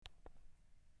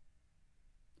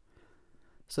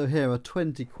So here are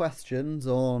 20 questions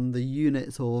on the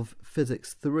units of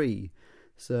Physics 3.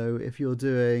 So if you're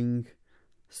doing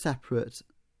separate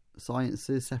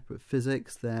sciences, separate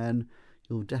physics, then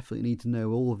you'll definitely need to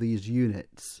know all of these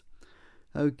units.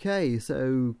 Okay,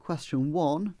 so question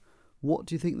 1. What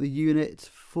do you think the unit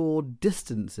for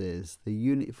distance is? The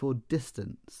unit for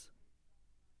distance.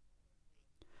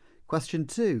 Question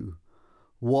 2.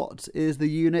 What is the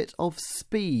unit of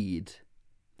speed?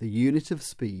 The unit of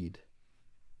speed.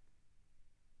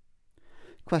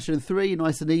 Question 3,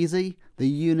 nice and easy. The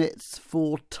units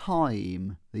for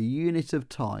time. The unit of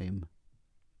time.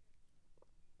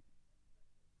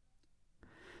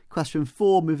 Question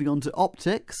 4, moving on to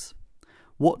optics.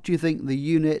 What do you think the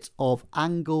unit of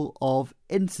angle of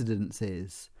incidence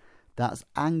is? That's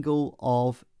angle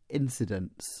of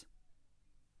incidence.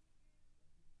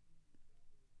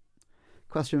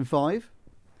 Question 5.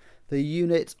 The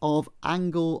unit of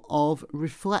angle of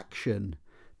reflection.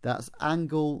 That's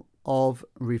angle of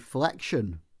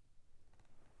reflection.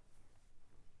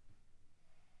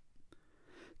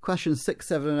 Questions 6,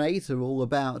 7 and 8 are all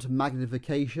about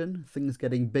magnification, things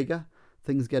getting bigger,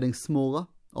 things getting smaller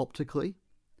optically.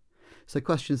 So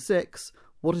question 6,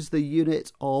 what is the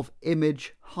unit of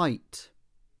image height?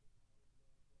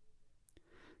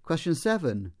 Question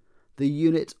 7, the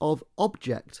unit of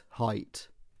object height.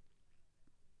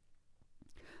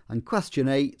 And question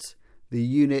 8, the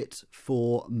unit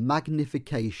for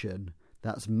magnification.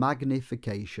 That's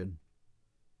magnification.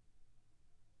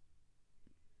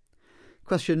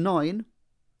 Question 9,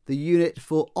 the unit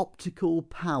for optical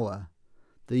power.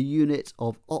 The unit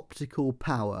of optical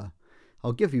power.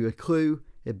 I'll give you a clue.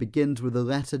 It begins with the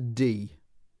letter D.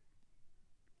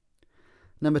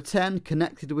 Number 10,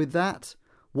 connected with that,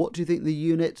 what do you think the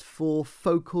unit for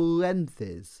focal length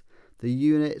is? The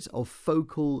unit of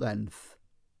focal length.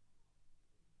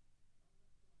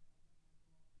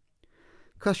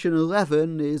 Question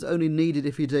 11 is only needed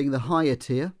if you're doing the higher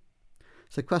tier.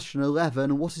 So question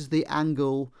 11, what is the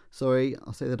angle,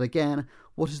 I'll say that again.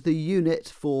 What is the unit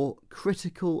for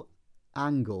critical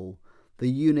angle? The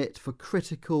unit for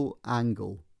critical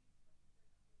angle.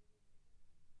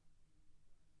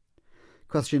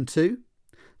 Question 2,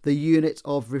 the unit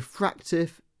of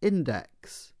refractive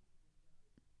index.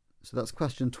 So that's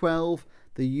question 12,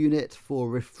 the unit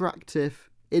for refractive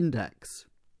index.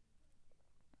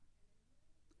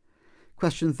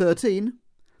 Question 13,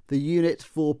 the unit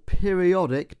for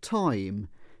periodic time.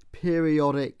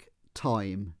 Periodic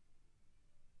time.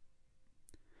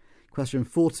 Question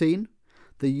 14,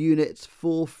 the unit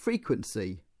for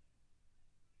frequency.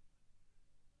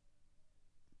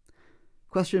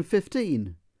 Question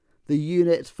 15, the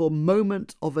unit for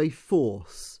moment of a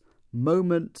force.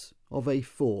 Moment of a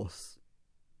force.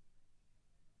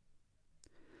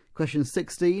 Question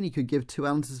 16, you could give 2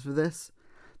 answers for this.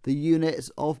 The unit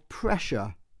of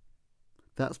pressure.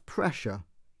 That's pressure.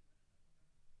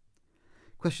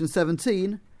 Question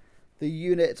 17, the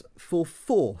unit for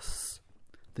force.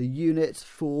 The unit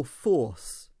for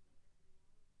force.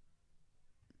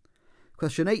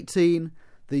 Question 18,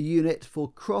 the unit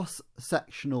for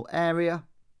cross-sectional area.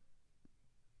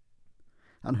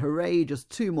 And hooray, just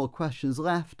 2 more questions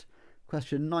left.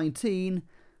 Question 19,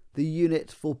 the unit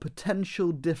for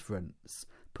potential difference.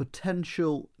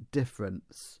 Potential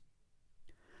difference.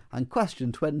 And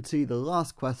question 20, the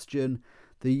last question,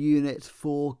 the unit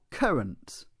for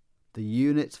current. The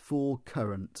unit for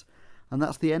current. And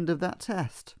that's the end of that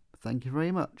test. Thank you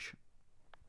very much.